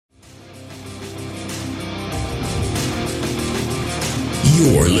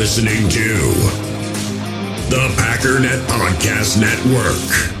You're listening to the Packernet Podcast Network.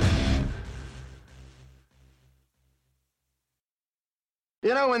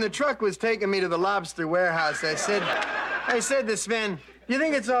 You know, when the truck was taking me to the lobster warehouse, I said to Sven, "You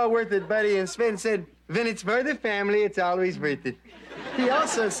think it's all worth it, buddy?" And Sven said, "When it's for the family, it's always worth it." He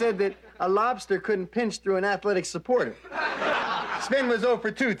also said that a lobster couldn't pinch through an athletic supporter. Sven was 0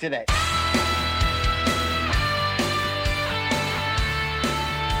 for 2 today.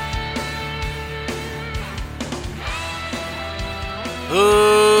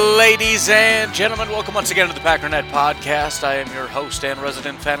 Ladies and gentlemen, welcome once again to the Packernet Podcast. I am your host and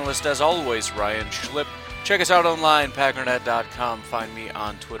resident panelist, as always, Ryan Schlip. Check us out online, packernet.com. Find me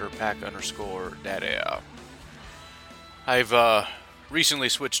on Twitter, pack_daddy. I've recently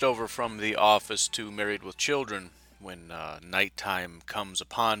switched over from The Office to Married with Children when nighttime comes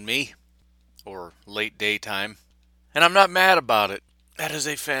upon me, or late daytime, and I'm not mad about it. That is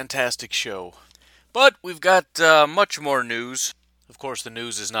a fantastic show. But we've got much more news. Of course, the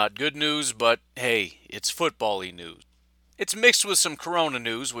news is not good news, but hey, it's football-y news. It's mixed with some Corona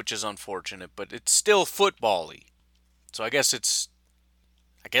news, which is unfortunate, but it's still football-y. So I guess it's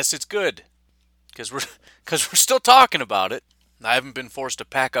good, because we're still talking about it. I haven't been forced to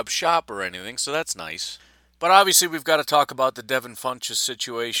pack up shop or anything, so that's nice. But obviously, we've got to talk about the Devin Funchess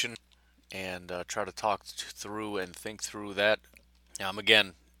situation and try to talk through and think through that.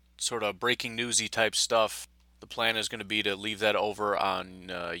 Again, sort of breaking newsy type stuff. The plan is going to be to leave that over on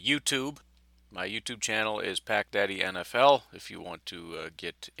YouTube. My YouTube channel is Pack Daddy NFL if you want to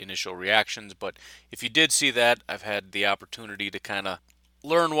get initial reactions. But if you did see that, I've had the opportunity to kind of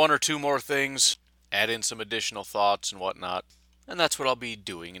learn one or two more things, add in some additional thoughts and whatnot. And that's what I'll be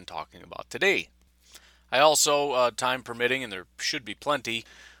doing and talking about today. I also, time permitting, and there should be plenty,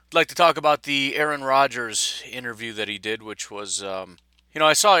 would like to talk about the Aaron Rodgers interview that he did, which was...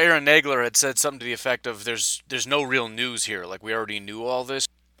 I saw Aaron Nagler had said something to the effect of, there's no real news here, like we already knew all this.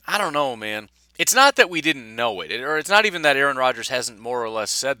 I don't know, man. It's not that we didn't know it, or it's not even that Aaron Rodgers hasn't more or less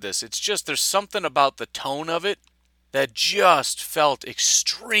said this. It's just there's something about the tone of it that just felt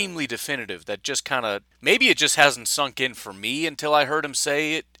extremely definitive, that just kind of, maybe it just hasn't sunk in for me until I heard him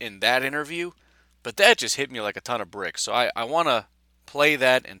say it in that interview, but that just hit me like a ton of bricks. So I want to play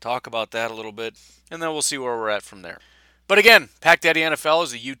that and talk about that a little bit, and then we'll see where we're at from there. But again, Pack Daddy NFL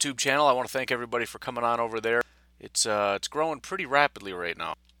is a YouTube channel. I want to thank everybody for coming on over there. It's growing pretty rapidly right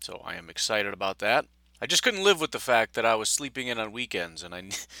now, so I am excited about that. I just couldn't live with the fact that I was sleeping in on weekends, and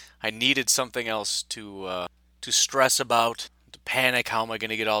I needed something else to stress about, to panic. How am I going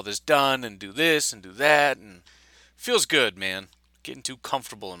to get all this done and do this and do that? And it feels good, man. Getting too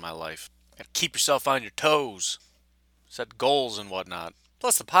comfortable in my life. Got to keep yourself on your toes, set goals and whatnot.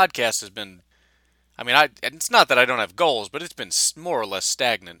 Plus, the podcast has been. It's not that I don't have goals, but it's been more or less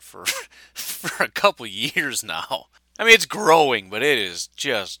stagnant for a couple years now. I mean, it's growing, but it is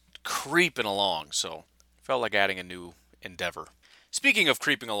just creeping along, so felt like adding a new endeavor. Speaking of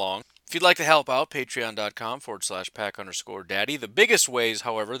creeping along, if you'd like to help out, patreon.com/pack_daddy. The biggest ways,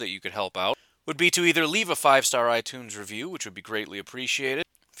 however, that you could help out would be to either leave a 5-star iTunes review, which would be greatly appreciated.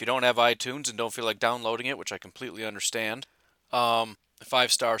 If you don't have iTunes and don't feel like downloading it, which I completely understand, a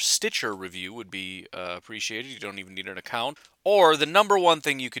 5-star Stitcher review would be appreciated. You don't even need an account. Or the number one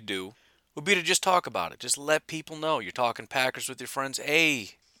thing you could do would be to just talk about it. Just let people know. You're talking Packers with your friends.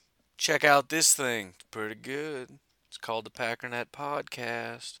 Hey, check out this thing. It's pretty good. It's called the Packernet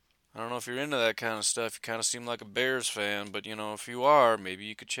Podcast. I don't know if you're into that kind of stuff. You kind of seem like a Bears fan, but if you are, maybe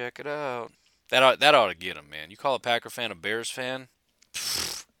you could check it out. That ought to get them, man. You call a Packer fan a Bears fan?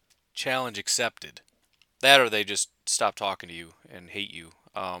 Pfft, challenge accepted. That or they just stop talking to you and hate you.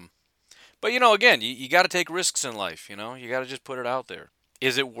 But, again, you got to take risks in life, You got to just put it out there.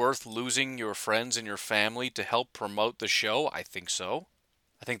 Is it worth losing your friends and your family to help promote the show? I think so.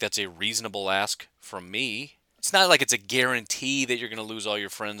 I think that's a reasonable ask from me. It's not like it's a guarantee that you're going to lose all your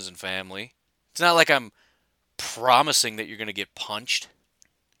friends and family. It's not like I'm promising that you're going to get punched.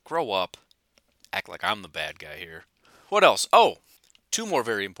 Grow up. Act like I'm the bad guy here. What else? Oh, 2 more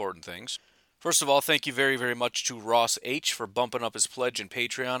very important things. First of all, thank you very, very much to Ross H. for bumping up his pledge in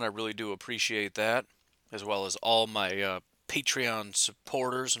Patreon. I really do appreciate that, as well as all my Patreon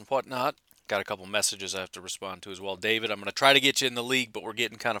supporters and whatnot. Got a couple messages I have to respond to as well. David, I'm going to try to get you in the league, but we're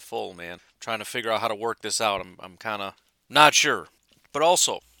getting kind of full, man. Trying to figure out how to work this out. I'm kind of not sure. But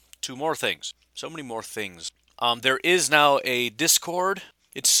also, 2 more things. So many more things. There is now a Discord.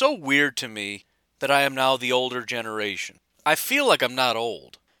 It's so weird to me that I am now the older generation. I feel like I'm not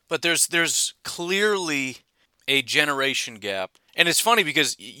old. But there's clearly a generation gap. And it's funny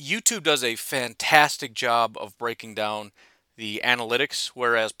because YouTube does a fantastic job of breaking down the analytics,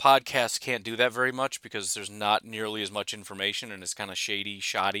 whereas podcasts can't do that very much because there's not nearly as much information and it's kind of shady,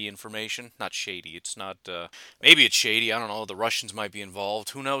 shoddy information. Not shady, it's not, maybe it's shady, I don't know, the Russians might be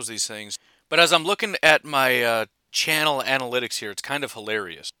involved, who knows these things. But as I'm looking at my channel analytics here, it's kind of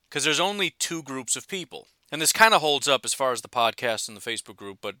hilarious because there's only two groups of people. And this kind of holds up as far as the podcast and the Facebook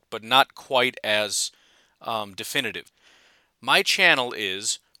group, but not quite as definitive. My channel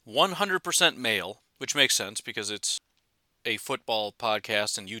is 100% male, which makes sense because it's a football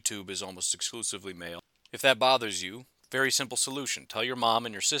podcast and YouTube is almost exclusively male. If that bothers you, very simple solution. Tell your mom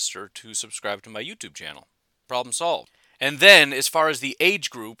and your sister to subscribe to my YouTube channel. Problem solved. And then, as far as the age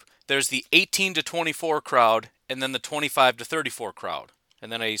group, there's the 18 to 24 crowd and then the 25 to 34 crowd.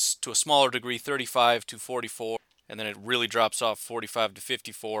 And then to a smaller degree, 35 to 44. And then it really drops off 45 to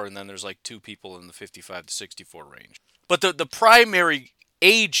 54. And then there's like two people in the 55 to 64 range. But the primary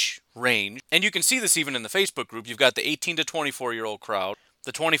age range, and you can see this even in the Facebook group, you've got the 18 to 24-year-old crowd,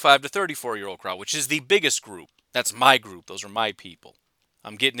 the 25 to 34-year-old crowd, which is the biggest group. That's my group. Those are my people.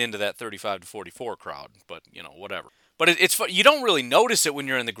 I'm getting into that 35 to 44 crowd, but, whatever. But it's you don't really notice it when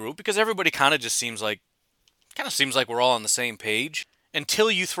you're in the group because everybody kind of just seems like we're all on the same page until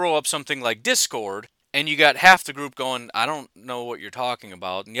you throw up something like Discord and you got half the group going, I don't know what you're talking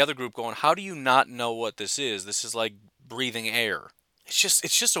about, and the other group going, how do you not know what this is? This is like breathing air.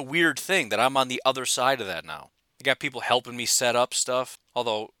 It's just a weird thing that I'm on the other side of that now. I got people helping me set up stuff,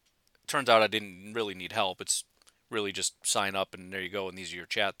 although it turns out I didn't really need help. It's really just sign up and there you go, and these are your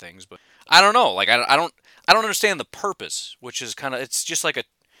chat things. But I don't know. Like I don't understand the purpose, which is kind of, it's just like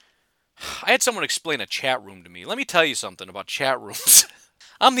I had someone explain a chat room to me. Let me tell you something about chat rooms.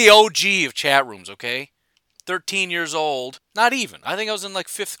 I'm the OG of chat rooms, okay? 13 years old, not even. I think I was in like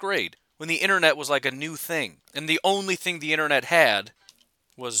 5th grade when the internet was like a new thing. And the only thing the internet had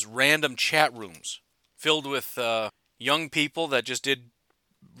was random chat rooms filled with young people that just did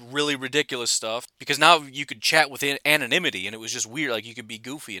really ridiculous stuff. Because now you could chat with anonymity and it was just weird. Like you could be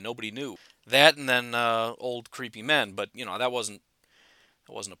goofy and nobody knew. That and then old creepy men. But, that wasn't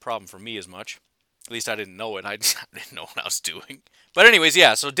a problem for me as much. At least I didn't know it. I didn't know what I was doing. But anyways,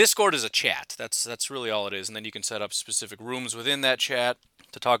 yeah, so Discord is a chat. That's really all it is. And then you can set up specific rooms within that chat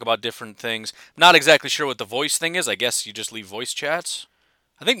to talk about different things. I'm not exactly sure what the voice thing is. I guess you just leave voice chats.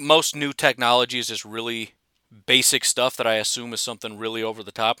 I think most new technology is just really basic stuff that I assume is something really over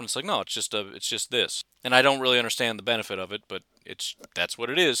the top. And it's like, no, it's just this. And I don't really understand the benefit of it, but that's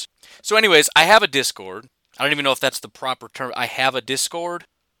what it is. So anyways, I have a Discord. I don't even know if that's the proper term. I have a Discord.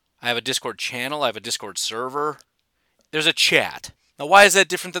 I have a Discord channel. I have a Discord server. There's a chat. Now, why is that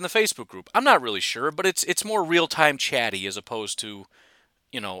different than the Facebook group? I'm not really sure, but it's more real-time chatty as opposed to,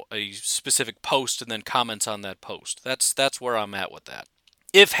 a specific post and then comments on that post. That's where I'm at with that.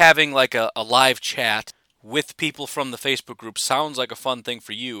 If having like a live chat with people from the Facebook group sounds like a fun thing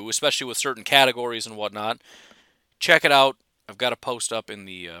for you, especially with certain categories and whatnot, check it out. I've got a post up in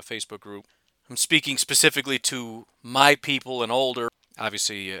the Facebook group. I'm speaking specifically to my people and older.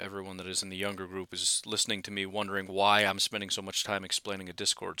 Obviously, everyone that is in the younger group is listening to me wondering why I'm spending so much time explaining a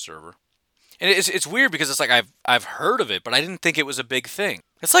Discord server. And it's weird because it's like I've heard of it, but I didn't think it was a big thing.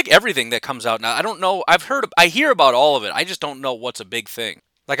 It's like everything that comes out now. I don't know. I hear about all of it. I just don't know what's a big thing.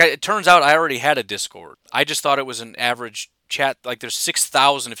 Like it turns out I already had a Discord. I just thought it was an average chat. Like there's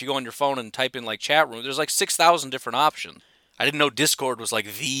 6,000. If you go on your phone and type in like chat room, there's like 6,000 different options. I didn't know Discord was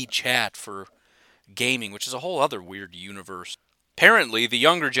like the chat for gaming, which is a whole other weird universe. Apparently, the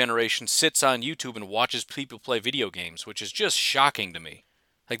younger generation sits on YouTube and watches people play video games, which is just shocking to me.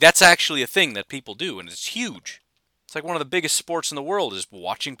 Like, that's actually a thing that people do, and it's huge. It's like one of the biggest sports in the world is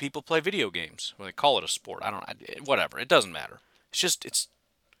watching people play video games. Well, they call it a sport. Whatever. It doesn't matter. It's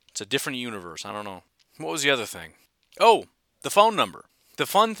a different universe. I don't know. What was the other thing? Oh, the phone number. The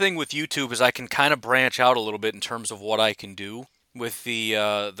fun thing with YouTube is I can kind of branch out a little bit in terms of what I can do with the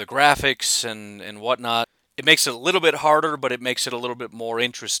graphics and whatnot. It makes it a little bit harder, but it makes it a little bit more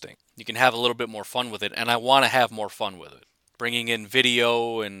interesting. You can have a little bit more fun with it, and I want to have more fun with it. Bringing in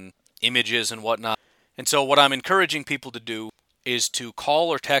video and images and whatnot. And so what I'm encouraging people to do is to call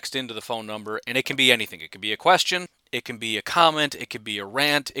or text into the phone number, and it can be anything. It can be a question, it can be a comment, it could be a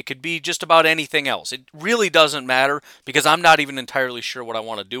rant, it could be just about anything else. It really doesn't matter, because I'm not even entirely sure what I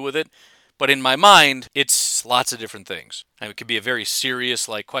want to do with it. But in my mind, it's lots of different things. And it could be a very serious,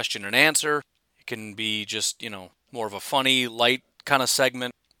 like, question and answer. It can be just, more of a funny, light kind of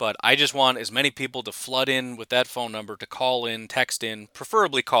segment. But I just want as many people to flood in with that phone number, to call in, text in,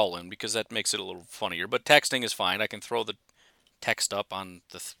 preferably call in, because that makes it a little funnier. But texting is fine. I can throw the text up on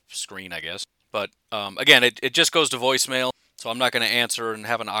the screen, I guess. But again, it just goes to voicemail. So I'm not going to answer and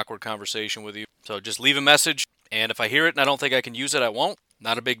have an awkward conversation with you. So just leave a message, and if I hear it and I don't think I can use it, I won't.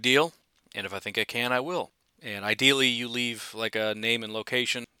 Not a big deal. And if I think I can, I will. And ideally, you leave like a name and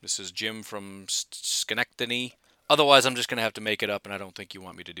location. This is Jim from Schenectady. Otherwise, I'm just going to have to make it up, and I don't think you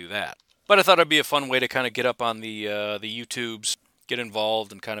want me to do that. But I thought it'd be a fun way to kind of get up on the YouTubes, get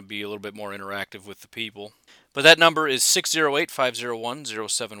involved, and kind of be a little bit more interactive with the people. But that number is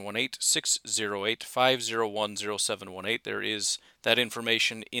 608-501-0718, 608-501-0718. There is that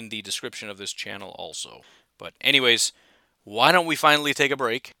information in the description of this channel also. But anyways, why don't we finally take a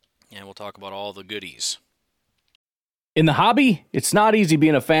break, and we'll talk about all the goodies. In the hobby, it's not easy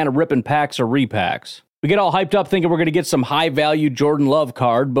being a fan of ripping packs or repacks. We get all hyped up thinking we're going to get some high-value Jordan Love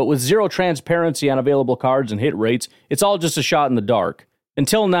card, but with zero transparency on available cards and hit rates, it's all just a shot in the dark.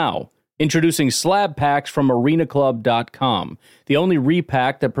 Until now. Introducing Slab Packs from ArenaClub.com, the only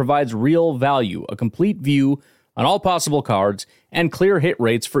repack that provides real value, a complete view on all possible cards, and clear hit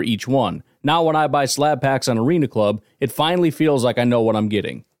rates for each one. Now when I buy Slab Packs on Arena Club, it finally feels like I know what I'm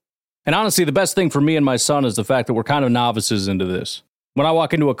getting. And honestly, the best thing for me and my son is the fact that we're kind of novices into this. When I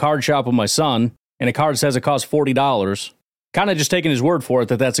walk into a card shop with my son, and a card says it costs $40, kind of just taking his word for it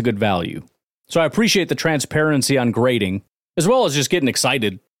that that's a good value. So I appreciate the transparency on grading, as well as just getting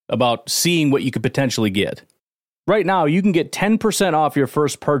excited about seeing what you could potentially get. Right now, you can get 10% off your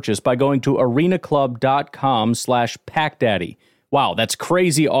first purchase by going to arenaclub.com/packdaddy. Wow, that's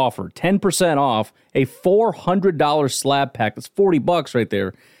crazy offer. 10% off a $400 slab pack. That's $40 right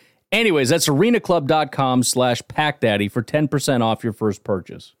there. Anyways, that's arenaclub.com/packdaddy for 10% off your first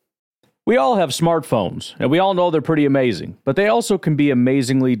purchase. We all have smartphones, and we all know they're pretty amazing, but they also can be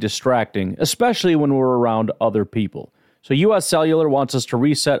amazingly distracting, especially when we're around other people. So US Cellular wants us to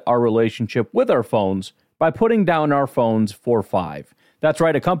reset our relationship with our phones by putting down our phones for $5. That's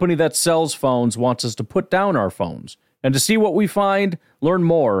right, a company that sells phones wants us to put down our phones. And to see what we find, learn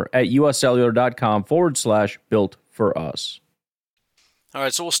more at uscellular.com/built for us. All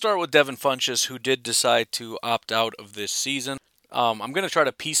right, so we'll start with Devin Funchess, who did decide to opt out of this season. I'm going to try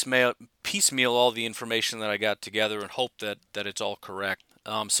to piecemeal all the information that I got together and hope that it's all correct.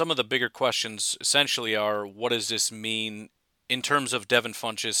 Some of the bigger questions essentially are, what does this mean in terms of Devin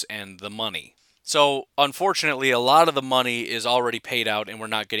Funchess and the money? So, unfortunately, a lot of the money is already paid out and we're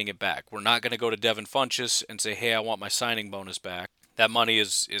not getting it back. We're not going to go to Devin Funchess and say, hey, I want my signing bonus back. That money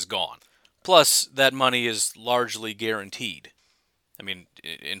is gone. Plus, that money is largely guaranteed. I mean,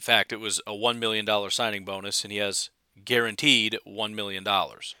 in fact, it was a $1 million signing bonus and he has guaranteed $1 million.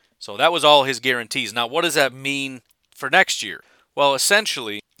 So that was all his guarantees. Now, what does that mean for next year? Well,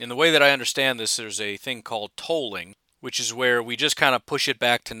 essentially, in the way that I understand this, there's a thing called tolling, which is where we just kind of push it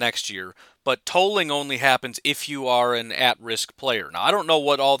back to next year. But tolling only happens if you are an at-risk player. Now, I don't know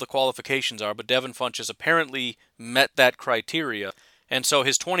what all the qualifications are, but Devin Funchess apparently met that criteria. And so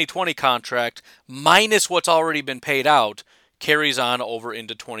his 2020 contract, minus what's already been paid out, carries on over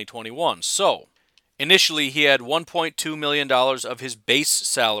into 2021. So, initially he had $1.2 million of his base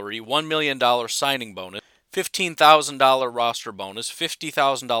salary, $1 million signing bonus, $15,000 roster bonus,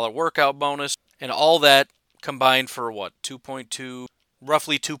 $50,000 workout bonus, and all that combined for what?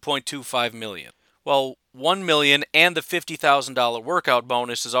 Roughly $2.25 million. Well, $1 million and the $50,000 workout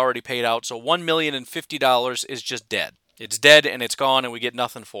bonus is already paid out, so $1,050,000 is just dead. It's dead and it's gone and we get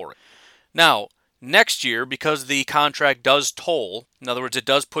nothing for it. Now, next year, because the contract does toll, in other words, it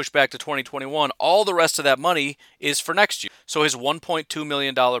does push back to 2021, all the rest of that money is for next year. So his $1.2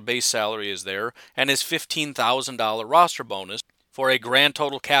 million base salary is there, and his $15,000 roster bonus for a grand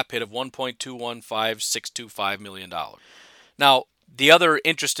total cap hit of $1.215625 million. Now, the other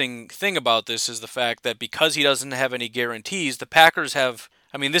interesting thing about this is the fact that because he doesn't have any guarantees, the Packers have,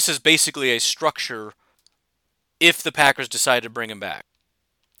 this is basically a structure if the Packers decide to bring him back.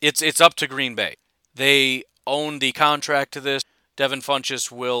 It's up to Green Bay. They own the contract to this. Devin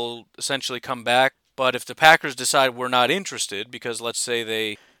Funchess will essentially come back. But if the Packers decide we're not interested, because let's say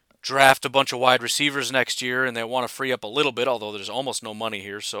they draft a bunch of wide receivers next year and they want to free up a little bit, although there's almost no money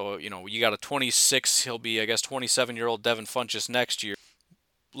here. So, you got a 26, he'll be, 27-year-old Devin Funchess next year,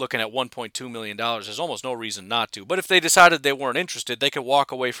 looking at $1.2 million. There's almost no reason not to. But if they decided they weren't interested, they could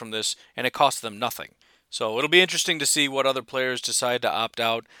walk away from this and it costs them nothing. So it'll be interesting to see what other players decide to opt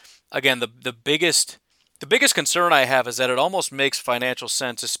out. Again, the biggest concern I have is that it almost makes financial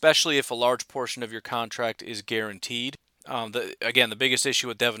sense, especially if a large portion of your contract is guaranteed. The biggest issue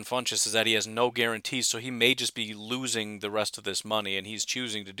with Devin Funchess is that he has no guarantees, so he may just be losing the rest of this money, and he's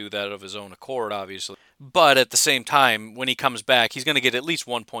choosing to do that of his own accord, obviously. But at the same time, when he comes back, he's going to get at least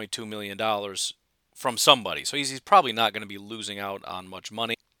 $1.2 million from somebody, so he's probably not going to be losing out on much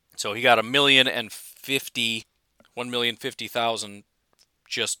money. So he got $1,050,000 $1,050,000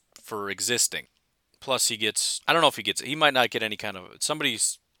 just for existing. Plus he gets, I don't know if he gets, he might not get any kind of,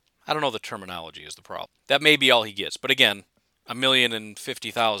 I don't know the terminology is the problem. That may be all he gets. But again,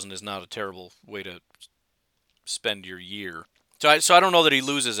 $1,050,000 is not a terrible way to spend your year. So I don't know that he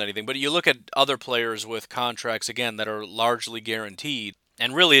loses anything, but you look at other players with contracts, again, that are largely guaranteed,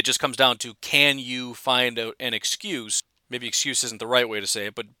 and really it just comes down to, can you find an excuse? Maybe excuse isn't the right way to say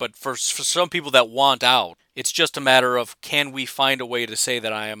it, but for some people that want out, it's just a matter of, can we find a way to say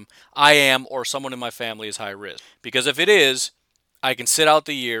that I am or someone in my family is high risk? Because if it is, I can sit out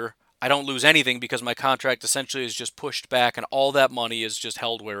the year, I don't lose anything because my contract essentially is just pushed back and all that money is just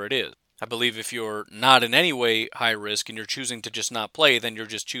held where it is. I believe if you're not in any way high risk and you're choosing to just not play, then you're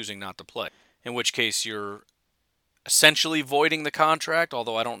just choosing not to play. In which case you're essentially voiding the contract,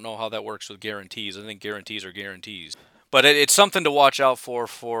 although I don't know how that works with guarantees. I think guarantees are guarantees. But it's something to watch out for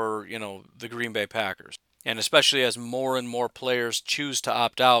the Green Bay Packers. And especially as more and more players choose to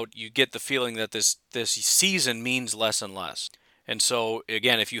opt out, you get the feeling that this season means less and less. And so,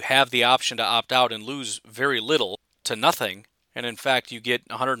 again, if you have the option to opt out and lose very little to nothing, and in fact you get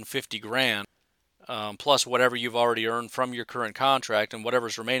 $150,000 plus whatever you've already earned from your current contract, and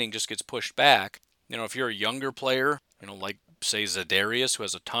whatever's remaining just gets pushed back. If you're a younger player, like say Za'Darius, who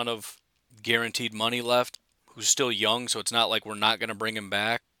has a ton of guaranteed money left, who's still young, so it's not like we're not going to bring him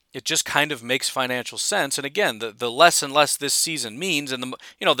back. It just kind of makes financial sense. And again, the less and less this season means, and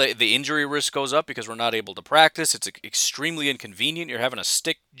the injury risk goes up because we're not able to practice. It's extremely inconvenient. You're having a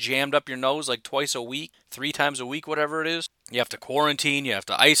stick jammed up your nose like twice a week, 3 times a week, whatever it is. You have to quarantine, you have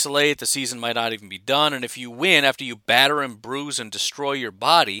to isolate, the season might not even be done. And if you win after you batter and bruise and destroy your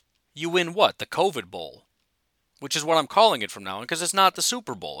body, you win what? The COVID Bowl. Which is what I'm calling it from now on, because it's not the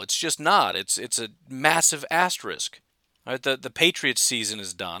Super Bowl. It's just not. It's a massive asterisk. Right, the Patriots season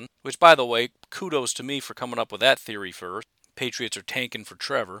is done, which, by the way, kudos to me for coming up with that theory first. Patriots are tanking for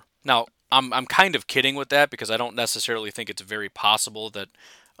Trevor. Now, I'm kind of kidding with that because I don't necessarily think it's very possible that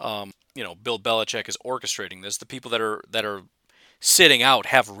Bill Belichick is orchestrating this. The people that are sitting out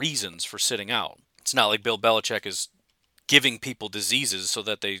have reasons for sitting out. It's not like Bill Belichick is giving people diseases so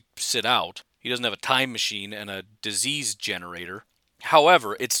that they sit out. He doesn't have a time machine and a disease generator.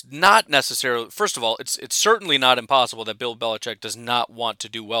 However, it's not necessarily, first of all, it's certainly not impossible that Bill Belichick does not want to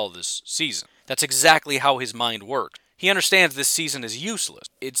do well this season. That's exactly how his mind works. He understands this season is useless.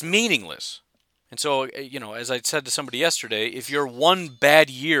 It's meaningless. And so, as I said to somebody yesterday, if your one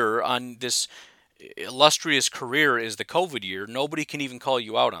bad year on this illustrious career is the COVID year, nobody can even call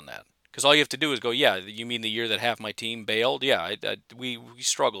you out on that. Because all you have to do is go, yeah, you mean the year that half my team bailed? Yeah, we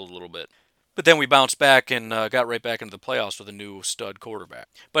struggled a little bit. But then we bounced back and got right back into the playoffs with a new stud quarterback.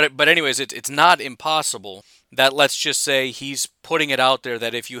 But anyways, it's not impossible that, let's just say, he's putting it out there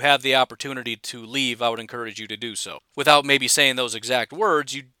that if you have the opportunity to leave, I would encourage you to do so. Without maybe saying those exact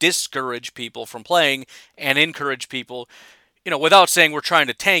words, you discourage people from playing and encourage people, without saying we're trying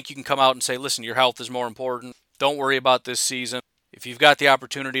to tank, you can come out and say, listen, your health is more important. Don't worry about this season. If you've got the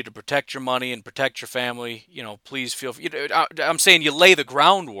opportunity to protect your money and protect your family, please feel... I'm saying you lay the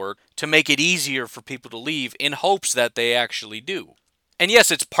groundwork to make it easier for people to leave in hopes that they actually do. And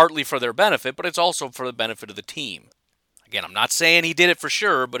yes, it's partly for their benefit, but it's also for the benefit of the team. Again, I'm not saying he did it for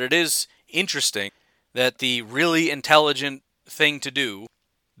sure, but it is interesting that the really intelligent thing to do,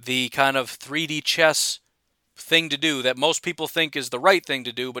 the kind of 3D chess thing to do that most people think is the right thing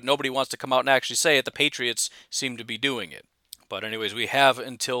to do, but nobody wants to come out and actually say it, the Patriots seem to be doing it. But anyways, we have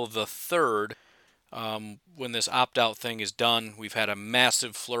until the 3rd when this opt-out thing is done. We've had a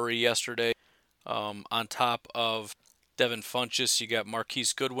massive flurry yesterday. On top of Devin Funchess, you got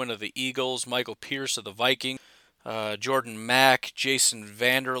Marquise Goodwin of the Eagles, Michael Pierce of the Vikings, Jordan Mack, Jason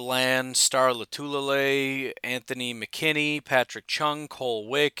Vanderland, Star Latulele, Anthony McKinney, Patrick Chung, Cole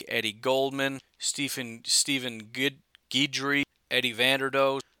Wick, Eddie Goldman, Stephen Guidry, Eddie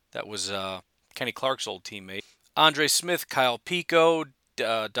Vanderdoes. That was Kenny Clark's old teammate. Andre Smith, Kyle Pico,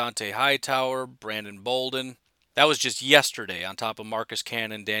 Dante Hightower, Brandon Bolden. That was just yesterday, on top of Marcus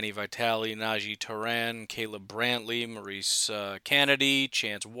Cannon, Danny Vitale, Najee Turan, Caleb Brantley, Maurice Kennedy,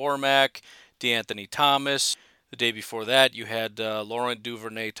 Chance Warmack, DeAnthony Thomas. The day before that, you had Laurent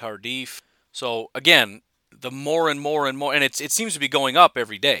Duvernay-Tardif. So, again, the more and more and more, and it seems to be going up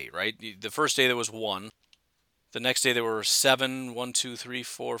every day, right? The first day there was 1. The next day there were 7, 1, 2, 3,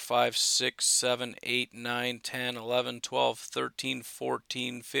 4, 5, 6, 7, 8, 9, 10, 11, 12, 13,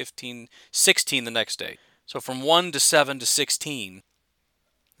 14, 15, 16 the next day. So from 1 to 7 to 16.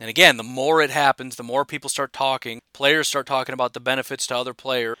 And again, the more it happens, the more people start talking. Players start talking about the benefits to other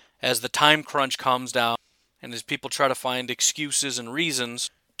players. As the time crunch comes down, and as people try to find excuses and reasons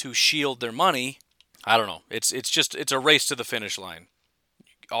to shield their money, I don't know. It's a race to the finish line.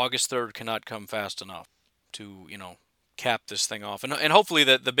 August 3rd cannot come fast enough to, cap this thing off. And hopefully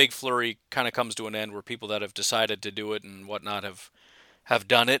that the big flurry kind of comes to an end where people that have decided to do it and whatnot have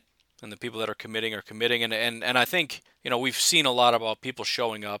done it, and the people that are committing. And I think, we've seen a lot about people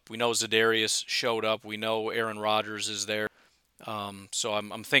showing up. We know Za'Darius showed up. We know Aaron Rodgers is there. So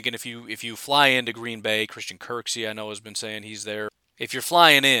I'm thinking if you fly into Green Bay, Christian Kirksey I know has been saying he's there. If you're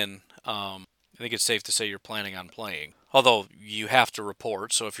flying in, I think it's safe to say you're planning on playing. Although you have to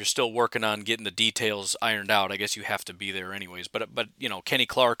report, so if you're still working on getting the details ironed out, I guess you have to be there anyways. But Kenny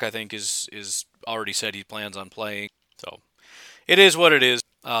Clark I think is already said he plans on playing. So it is what it is.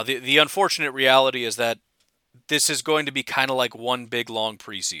 The unfortunate reality is that this is going to be kind of like one big long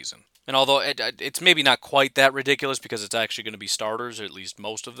preseason. And although it's maybe not quite that ridiculous because it's actually going to be starters, or at least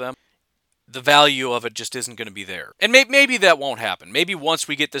most of them, the value of it just isn't going to be there. And maybe that won't happen. Maybe once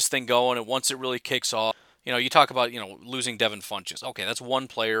we get this thing going and once it really kicks off, you talk about, losing Devin Funchess. Okay, that's one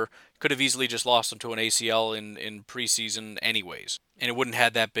player. Could have easily just lost him to an ACL in preseason anyways. And it wouldn't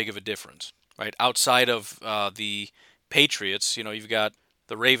have that big of a difference, right? Outside of the Patriots, you've got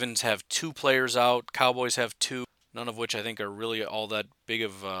the Ravens have 2 players out. Cowboys have 2, none of which I think are really all that big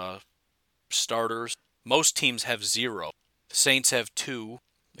of starters. Most teams have 0. The Saints have 2.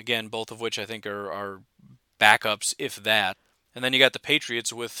 Again, both of which I think are backups, if that. And then you got the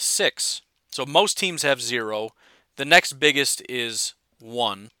Patriots with 6. So most teams have 0. The next biggest is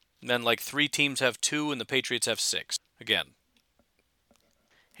 1. And then 3 teams have 2 and the Patriots have 6. Again,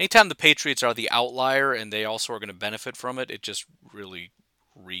 anytime the Patriots are the outlier and they also are going to benefit from it, it just really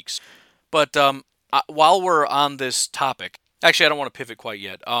reeks. But while we're on this topic, actually I don't want to pivot quite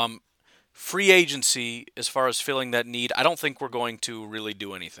yet. Free agency, as far as filling that need, I don't think we're going to really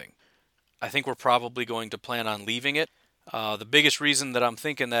do anything. I think we're probably going to plan on leaving it. The biggest reason that I'm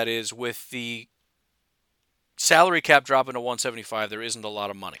thinking that is with the salary cap dropping to 175, there isn't a lot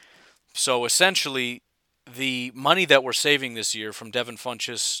of money. So essentially, the money that we're saving this year from Devin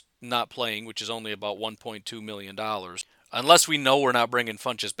Funchess not playing, which is only about $1.2 million, unless we know we're not bringing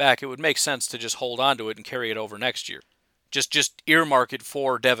Funchess back, it would make sense to just hold on to it and carry it over next year. Just earmark it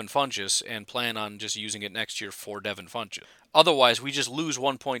for Devin Funchess and plan on just using it next year for Devin Funchess. Otherwise, we just lose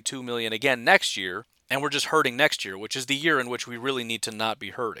 $1.2 million again next year, and we're just hurting next year, which is the year in which we really need to not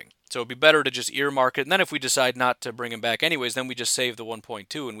be hurting. So it'd be better to just earmark it, and then if we decide not to bring him back anyways, then we just save the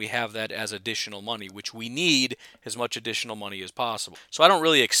 1.2 and we have that as additional money, which we need as much additional money as possible. So I don't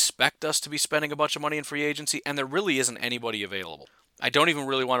really expect us to be spending a bunch of money in free agency, and there really isn't anybody available. I don't even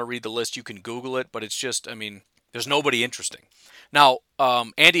really want to read the list. You can Google it, but it's just, there's nobody interesting. Now,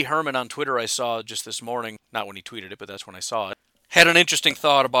 Andy Herman on Twitter I saw just this morning, not when he tweeted it, but that's when I saw it, had an interesting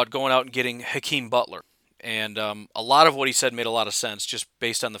thought about going out and getting Hakeem Butler. And a lot of what he said made a lot of sense, just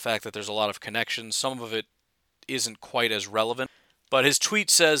based on the fact that there's a lot of connections. Some of it isn't quite as relevant. But his tweet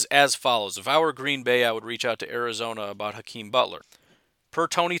says as follows: if I were Green Bay, I would reach out to Arizona about Hakeem Butler. Per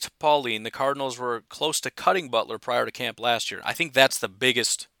Tony Pauline, the Cardinals were close to cutting Butler prior to camp last year. I think that's the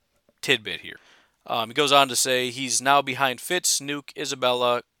biggest tidbit here. He goes on to say he's now behind Fitz, Nuke,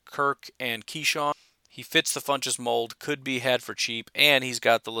 Isabella, Kirk, and Keyshawn. He fits the Funchess mold, could be had for cheap, and he's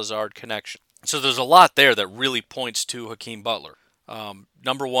got the Lazard connection. So there's a lot there that really points to Hakeem Butler.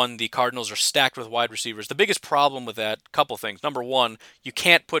 Number one, the Cardinals are stacked with wide receivers. The biggest problem with that, couple things. Number one, you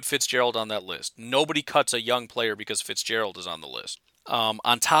can't put Fitzgerald on that list. Nobody cuts a young player because Fitzgerald is on the list.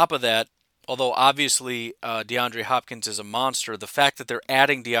 On top of that, although obviously DeAndre Hopkins is a monster, the fact that they're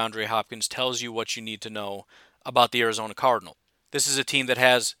adding DeAndre Hopkins tells you what you need to know about the Arizona Cardinals. This is a team that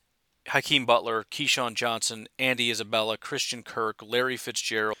has Hakeem Butler, Keyshawn Johnson, Andy Isabella, Christian Kirk, Larry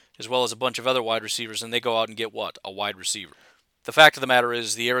Fitzgerald, as well as a bunch of other wide receivers, and they go out and get what? A wide receiver. The fact of the matter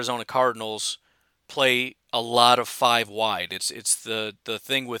is the Arizona Cardinals play a lot of 5 wide. It's the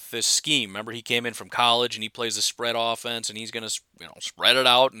thing with this scheme. Remember, he came in from college and he plays a spread offense and he's going to spread it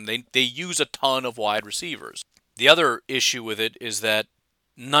out, and they use a ton of wide receivers. The other issue with it is that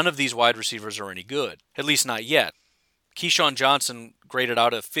none of these wide receivers are any good, at least not yet. Keyshawn Johnson graded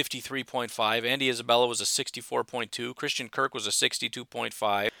out a 53.5. Andy Isabella was a 64.2. Christian Kirk was a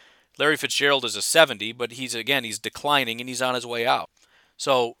 62.5. Larry Fitzgerald is a 70, but he's declining and he's on his way out.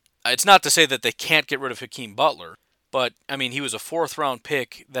 So it's not to say that they can't get rid of Hakeem Butler, but he was a 4th-round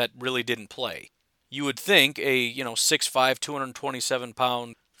pick that really didn't play. You would think a 6'5",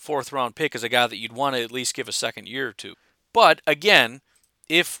 227-pound 4th-round pick is a guy that you'd want to at least give a second year to. But again,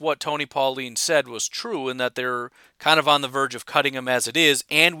 if what Tony Pauline said was true and that they're kind of on the verge of cutting him as it is,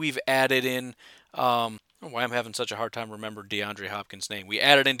 and we've added in, why I'm having such a hard time remembering DeAndre Hopkins' name. We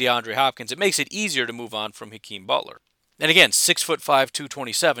added in DeAndre Hopkins. It makes it easier to move on from Hakeem Butler. And again, 6'5",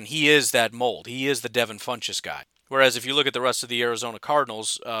 227, he is that mold. He is the Devin Funchess guy. Whereas if you look at the rest of the Arizona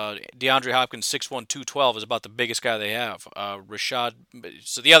Cardinals, DeAndre Hopkins, 6'1", 212, is about the biggest guy they have.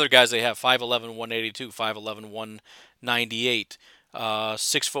 So the other guys they have, 5'11", 182, 5'11", 198,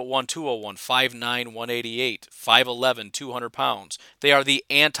 6'1", 201, 5'9", 188, 5'11", 200 pounds. They are the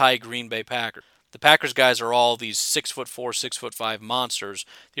anti-Green Bay Packers. The Packers guys are all these 6'4", 6'5" monsters.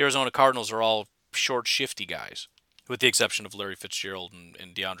 The Arizona Cardinals are all short, shifty guys, with the exception of Larry Fitzgerald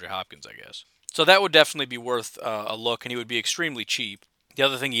and DeAndre Hopkins, I guess. So that would definitely be worth a look, and he would be extremely cheap. The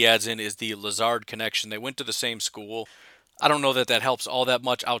other thing he adds in is the Lazard connection. They went to the same school. I don't know that that helps all that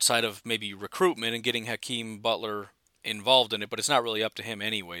much outside of maybe recruitment and getting Hakeem Butler involved in it, but it's not really up to him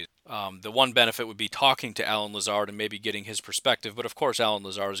anyway. The one benefit would be talking to Allen Lazard and maybe getting his perspective, but of course Allen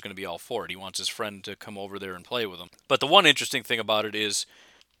Lazard is going to be all for it. He wants his friend to come over there and play with him. But the one interesting thing about it is,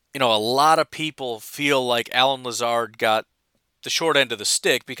 a lot of people feel like Allen Lazard got the short end of the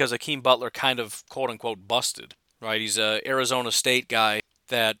stick because Hakeem Butler kind of quote-unquote busted, right? He's a Arizona State guy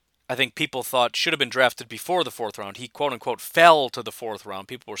that I think people thought should have been drafted before the fourth round. He quote-unquote fell to the fourth round.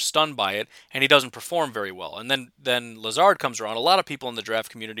 People were stunned by it, and he doesn't perform very well. And then Lazard comes around. A lot of people in the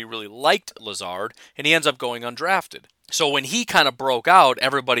draft community really liked Lazard, and he ends up going undrafted. So when he kind of broke out,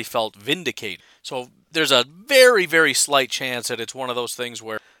 everybody felt vindicated. So there's a very, very slight chance that it's one of those things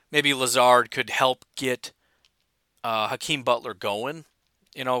where maybe Lazard could help get Hakeem Butler going.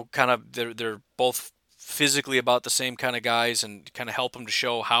 Kind of they're both physically about the same kind of guys, and kind of help him to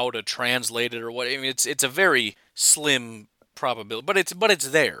show how to translate it or what. I mean, it's a very slim probability, but it's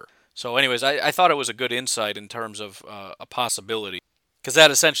there. So anyways, I thought it was a good insight in terms of a possibility, because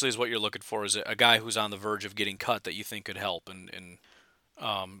that essentially is what you're looking for, is a guy who's on the verge of getting cut that you think could help.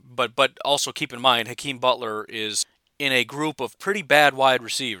 But also keep in mind, Hakeem Butler is in a group of pretty bad wide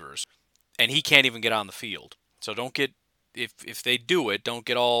receivers, and he can't even get on the field. So don't get, if they do it, don't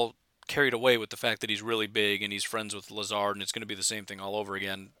get all carried away with the fact that he's really big and he's friends with Lazard and it's going to be the same thing all over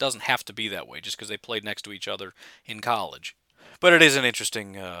again. It doesn't have to be that way just because they played next to each other in college. But it is an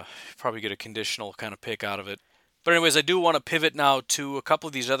interesting, probably get a conditional kind of pick out of it. But anyways, I do want to pivot now to a couple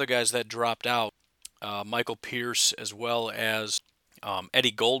of these other guys that dropped out. Michael Pierce as well as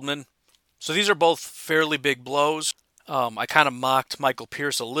Eddie Goldman. So these are both fairly big blows. I kind of mocked Michael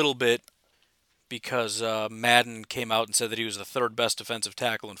Pierce a little bit because Madden came out and said that he was the third best defensive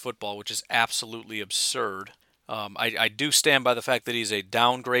tackle in football, which is absolutely absurd. I do stand by the fact that he's a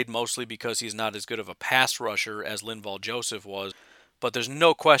downgrade, mostly because he's not as good of a pass rusher as Linval Joseph was. But there's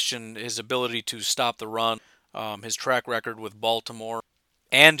no question his ability to stop the run, his track record with Baltimore,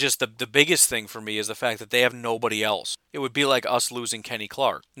 and just the biggest thing for me is the fact that they have nobody else. It would be like us losing Kenny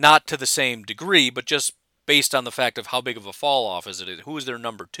Clark. Not to the same degree, but just based on the fact of how big of a fall off is it. Who is their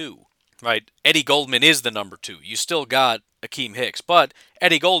number two? Right? Eddie Goldman is the number two. You still got Akeem Hicks, but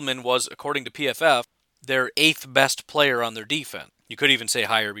Eddie Goldman was, according to PFF, their 8th best player on their defense. You could even say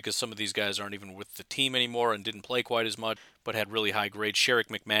higher because some of these guys aren't even with the team anymore and didn't play quite as much, but had really high grades. Sherrick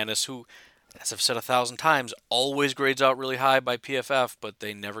McManus, who, as I've said 1,000 times, always grades out really high by PFF, but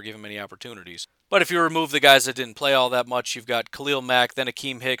they never give him any opportunities. But if you remove the guys that didn't play all that much, you've got Khalil Mack, then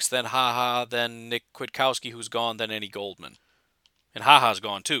Akeem Hicks, then HaHa, then Nick Kwiatkowski, who's gone, then Eddie Goldman. And HaHa's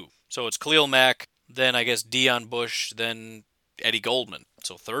gone too. So it's Khalil Mack, then I guess Deion Bush, then Eddie Goldman.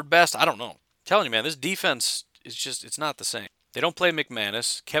 So third best? I don't know. I'm telling you, man, this defense is just, it's not the same. They don't play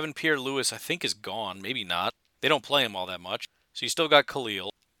McManus. Kevin Pierre-Louis, I think, is gone. Maybe not. They don't play him all that much. So you still got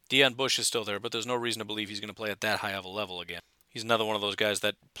Khalil. Deion Bush is still there, but there's no reason to believe he's going to play at that high of a level again. He's another one of those guys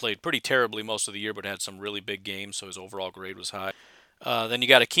that played pretty terribly most of the year, but had some really big games, so his overall grade was high. Then you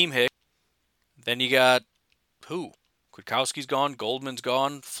got Akeem Hicks. Then you got, who? Kwiatkowski's gone, Goldman's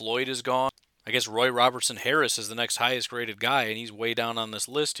gone, Floyd is gone. I guess Roy Robertson Harris is the next highest graded guy, and he's way down on this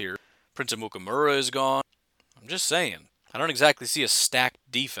list here. Prince Amukamura is gone. I'm just saying. I don't exactly see a stacked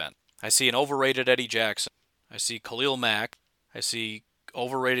defense. I see an overrated Eddie Jackson. I see Khalil Mack. I see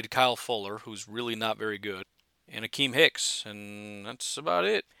overrated Kyle Fuller, who's really not very good. And Akeem Hicks, and that's about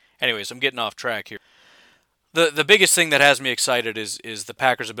it. Anyways, I'm getting off track here. The biggest thing that has me excited is the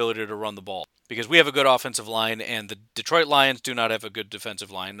Packers' ability to run the ball. Because we have a good offensive line, and the Detroit Lions do not have a good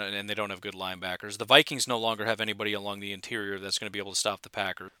defensive line, and they don't have good linebackers. The Vikings no longer have anybody along the interior that's going to be able to stop the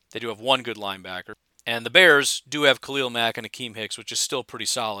Packers. They do have one good linebacker. And the Bears do have Khalil Mack and Akeem Hicks, which is still pretty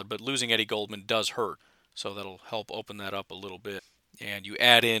solid, but losing Eddie Goldman does hurt. So that'll help open that up a little bit. And you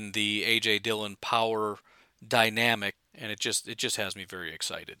add in the A.J. Dillon power dynamic, and it just has me very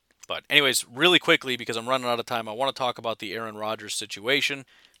excited. But anyways, really quickly, because I'm running out of time, I want to talk about the Aaron Rodgers situation.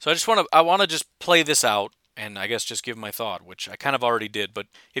 So I want to just play this out, and I guess just give my thought, which I kind of already did. But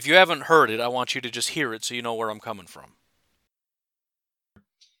if you haven't heard it, I want you to just hear it so you know where I'm coming from.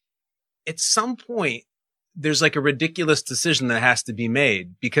 at some point, there's like a ridiculous decision that has to be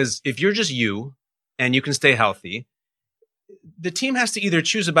made, because if you're just you and you can stay healthy, the team has to either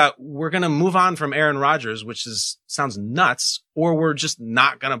choose about, we're going to move on from Aaron Rodgers, which sounds nuts, or we're just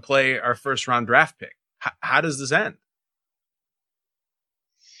not going to play our first round draft pick. How does this end?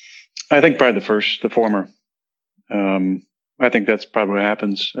 I think probably the former. I think that's probably what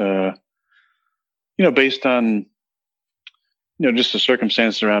happens. Based on, just the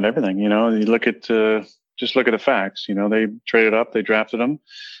circumstances around everything. You look at just look at the facts. They traded up, they drafted him.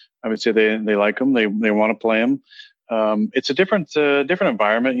 I would say they like him. They want to play him. It's a different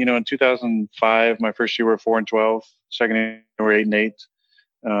environment. In 2005, my first year we were 4-12. Second year we were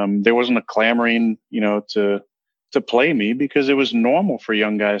 8-8. There wasn't a clamoring, to play me, because it was normal for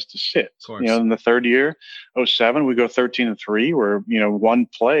young guys to sit. In the third year, 2007, we go 13-3. We're one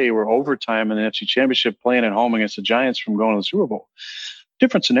play, we're overtime in the NFC Championship, playing at home against the Giants from going to the Super Bowl.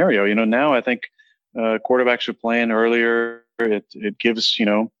 Different scenario. Now I think quarterbacks are playing earlier. It gives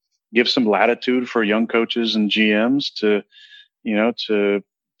some latitude for young coaches and GMs to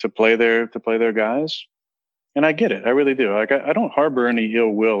play their guys. And I get it. I really do. Like, I don't harbor any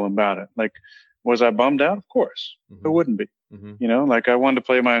ill will about it. Like, was I bummed out? Of course. Mm-hmm. Who wouldn't be? Mm-hmm. Like, I wanted to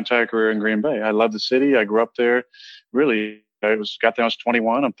play my entire career in Green Bay. I love the city. I grew up there. Really, got there when I was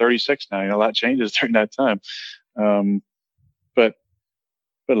 21. I'm 36 now. A lot changes during that time. But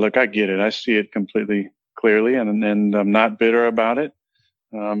look, I get it. I see it completely clearly, and I'm not bitter about it.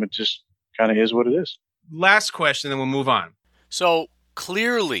 It just kind of is what it is. Last question, then we'll move on. So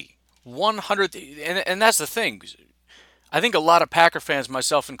clearly, 100, and that's the thing. I think a lot of Packer fans,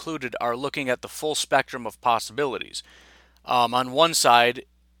 myself included, are looking at the full spectrum of possibilities. On one side,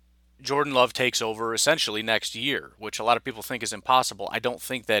 Jordan Love takes over essentially next year, which a lot of people think is impossible. I don't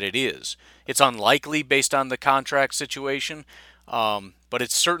think that it is. It's unlikely based on the contract situation, but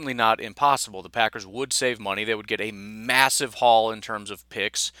it's certainly not impossible. The Packers would save money. They would get a massive haul in terms of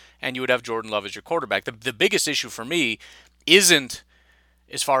picks, and you would have Jordan Love as your quarterback. The biggest issue for me isn't,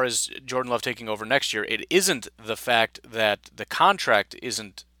 as far as Jordan Love taking over next year, it isn't the fact that the contract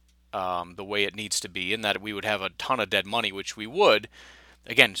isn't the way it needs to be, and that we would have a ton of dead money, which we would.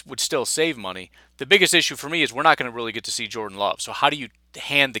 Again, would still save money. The biggest issue for me is we're not going to really get to see Jordan Love. So how do you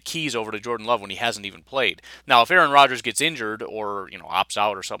hand the keys over to Jordan Love when he hasn't even played? Now, if Aaron Rodgers gets injured or opts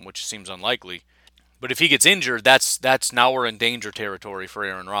out or something, which seems unlikely, but if he gets injured, that's now we're in danger territory for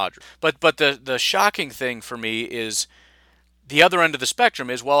Aaron Rodgers. But the shocking thing for me is the other end of the spectrum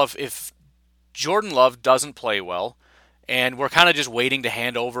is, well, if Jordan Love doesn't play well, and we're kind of just waiting to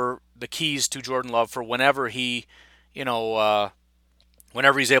hand over the keys to Jordan Love for whenever he,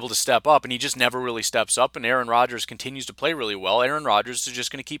 whenever he's able to step up, and he just never really steps up, and Aaron Rodgers continues to play really well, Aaron Rodgers is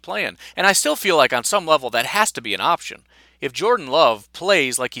just going to keep playing. And I still feel like on some level that has to be an option. If Jordan Love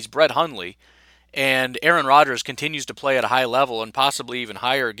plays like he's Brett Hundley, and Aaron Rodgers continues to play at a high level and possibly even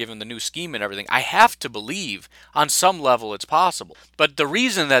higher given the new scheme and everything, I have to believe on some level it's possible. But the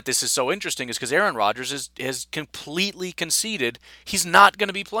reason that this is so interesting is because Aaron Rodgers has completely conceded he's not going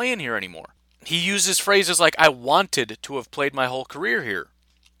to be playing here anymore. He uses phrases like, I wanted to have played my whole career here.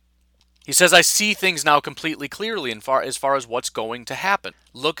 He says, I see things now completely clearly as far as what's going to happen.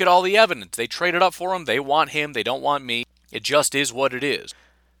 Look at all the evidence. They traded up for him. They want him. They don't want me. It just is what it is.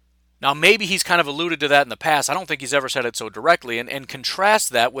 Now, maybe he's kind of alluded to that in the past. I don't think he's ever said it so directly. And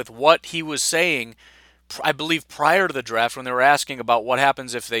contrast that with what he was saying, I believe, prior to the draft when they were asking about what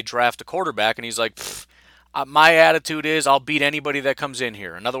happens if they draft a quarterback. And he's like, my attitude is I'll beat anybody that comes in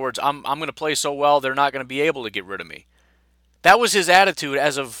here. In other words, I'm going to play so well they're not going to be able to get rid of me. That was his attitude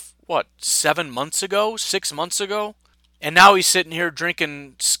as of, 7 months ago? 6 months ago? And now he's sitting here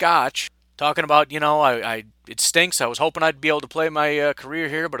drinking scotch, talking about, it stinks. I was hoping I'd be able to play my career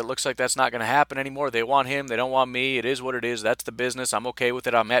here, but it looks like that's not going to happen anymore. They want him. They don't want me. It is what it is. That's the business. I'm okay with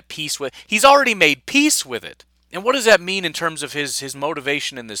it. I'm at peace with it. He's already made peace with it. And what does that mean in terms of his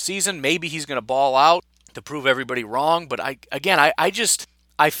motivation in this season? Maybe he's going to ball out to prove everybody wrong. But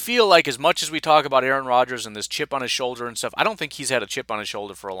I feel like as much as we talk about Aaron Rodgers and this chip on his shoulder and stuff, I don't think he's had a chip on his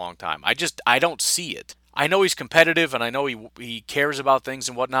shoulder for a long time. I don't see it. I know he's competitive and I know he cares about things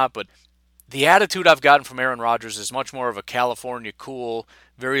and whatnot, but the attitude I've gotten from Aaron Rodgers is much more of a California cool,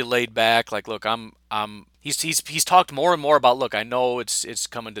 very laid back. Like, look, he's talked more and more about, look, I know it's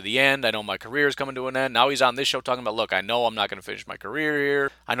coming to the end. I know my career is coming to an end. Now he's on this show talking about, look, I know I'm not going to finish my career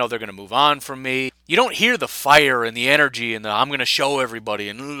here. I know they're going to move on from me. You don't hear the fire and the energy and the I'm going to show everybody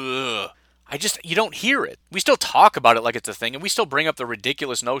and you don't hear it. We still talk about it like it's a thing, and we still bring up the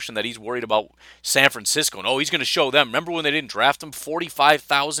ridiculous notion that he's worried about San Francisco and he's going to show them. Remember when they didn't draft him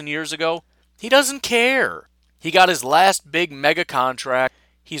 45,000 years ago? He doesn't care. He got his last big mega contract.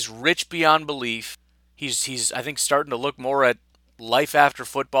 He's rich beyond belief. He's I think starting to look more at life after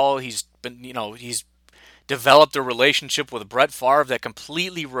football. He's developed a relationship with Brett Favre that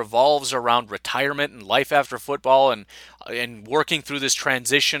completely revolves around retirement and life after football and working through this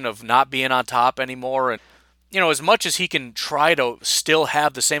transition of not being on top anymore. And as much as he can try to still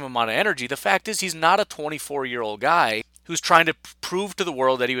have the same amount of energy, the fact is he's not a 24-year-old guy who's trying to prove to the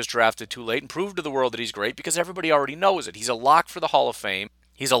world that he was drafted too late and prove to the world that he's great, because everybody already knows it. He's a lock for the Hall of Fame.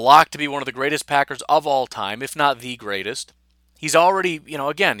 He's a lock to be one of the greatest Packers of all time, if not the greatest. He's already,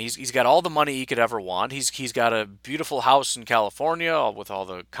 again, he's got all the money he could ever want. He's got a beautiful house in California with all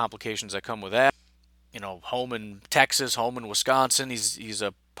the complications that come with that. Home in Texas, home in Wisconsin. He's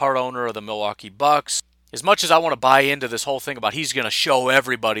a part owner of the Milwaukee Bucks. As much as I want to buy into this whole thing about he's going to show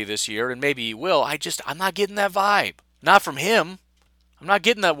everybody this year, and maybe he will, I'm not getting that vibe. Not from him. I'm not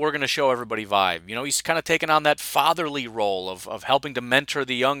getting that we're going to show everybody vibe. He's kind of taken on that fatherly role of helping to mentor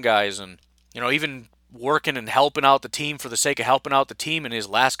the young guys and, even working and helping out the team for the sake of helping out the team in his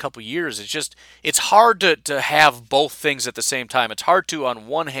last couple years. It's hard to have both things at the same time. It's hard to, on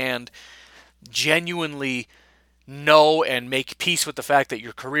one hand, genuinely know and make peace with the fact that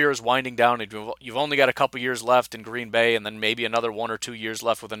your career is winding down and you've only got a couple years left in Green Bay and then maybe another 1 or 2 years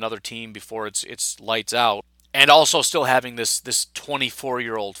left with another team before it's lights out. And also still having this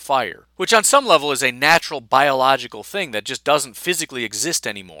 24-year-old fire, which on some level is a natural biological thing that just doesn't physically exist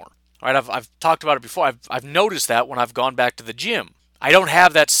anymore. All right, I've talked about it before. I've noticed that when I've gone back to the gym. I don't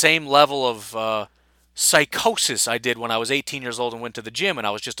have that same level of psychosis I did when I was 18 years old and went to the gym and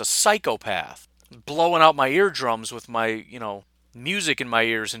I was just a psychopath, blowing out my eardrums with my, music in my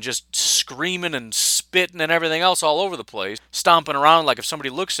ears and just screaming and spitting and everything else all over the place, stomping around like if somebody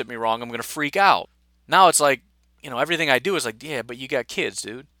looks at me wrong, I'm going to freak out. Now it's like, everything I do is like, yeah, but you got kids,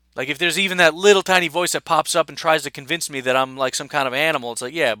 dude. Like if there's even that little tiny voice that pops up and tries to convince me that I'm like some kind of animal, it's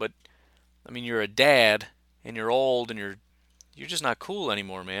like, yeah, but you're a dad and you're old and you're just not cool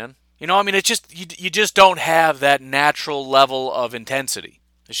anymore, man. It's just you just don't have that natural level of intensity.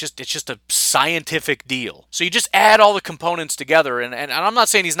 It's just a scientific deal. So you just add all the components together, and I'm not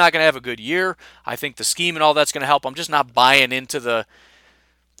saying he's not going to have a good year. I think the scheme and all that's going to help. I'm just not buying into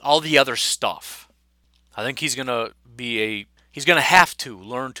all the other stuff. I think he's going to have to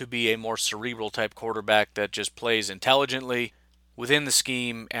learn to be a more cerebral type quarterback that just plays intelligently within the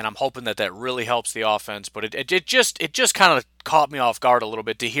scheme, and I'm hoping that really helps the offense. But it just kind of caught me off guard a little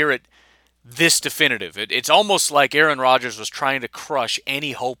bit to hear it this definitive. It's almost like Aaron Rodgers was trying to crush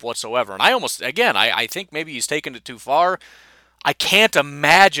any hope whatsoever. And I think maybe he's taken it too far. I can't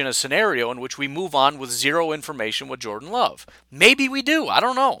imagine a scenario in which we move on with zero information with Jordan Love. Maybe we do. I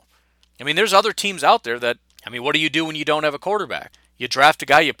don't know. There's other teams out there that, what do you do when you don't have a quarterback? You draft a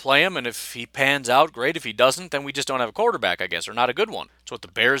guy, you play him, and if he pans out, great. If he doesn't, then we just don't have a quarterback, I guess, or not a good one. It's what the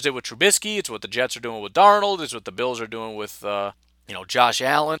Bears did with Trubisky. It's what the Jets are doing with Darnold. It's what the Bills are doing with, Josh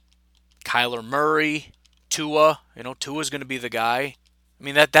Allen, Kyler Murray, Tua. Tua's going to be the guy.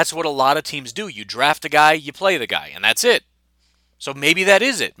 That's what a lot of teams do. You draft a guy, you play the guy, and that's it. So maybe that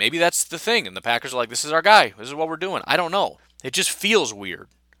is it. Maybe that's the thing, and the Packers are like, this is our guy. This is what we're doing. I don't know. It just feels weird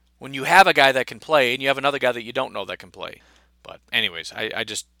when you have a guy that can play and you have another guy that you don't know that can play. But anyways,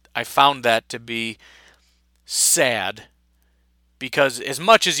 I found that to be sad because as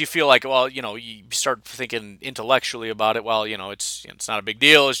much as you feel like, well, you start thinking intellectually about it, well, it's not a big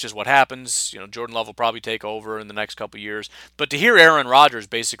deal. It's just what happens. Jordan Love will probably take over in the next couple of years. But to hear Aaron Rodgers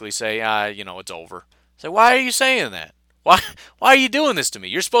basically say, it's over. Say, why are you saying that? Why are you doing this to me?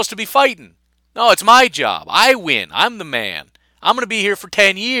 You're supposed to be fighting. No, it's my job. I win. I'm the man. I'm going to be here for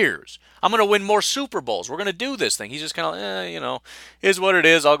 10 years. I'm going to win more Super Bowls. We're going to do this thing. He's just kind of, is what it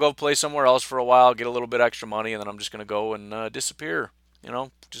is. I'll go play somewhere else for a while, get a little bit extra money, and then I'm just going to go and disappear.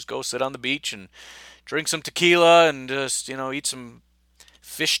 Just go sit on the beach and drink some tequila and just, eat some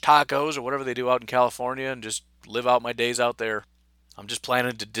fish tacos or whatever they do out in California and just live out my days out there. I'm just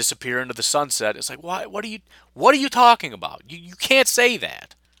planning to disappear into the sunset. It's like, why? What are you talking about? You can't say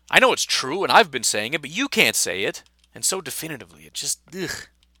that. I know it's true, and I've been saying it, but you can't say it. And so definitively, it just,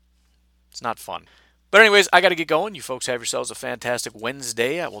 it's not fun. But anyways, I got to get going. You folks have yourselves a fantastic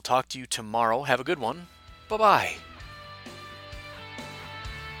Wednesday. I will talk to you tomorrow. Have a good one. Bye-bye.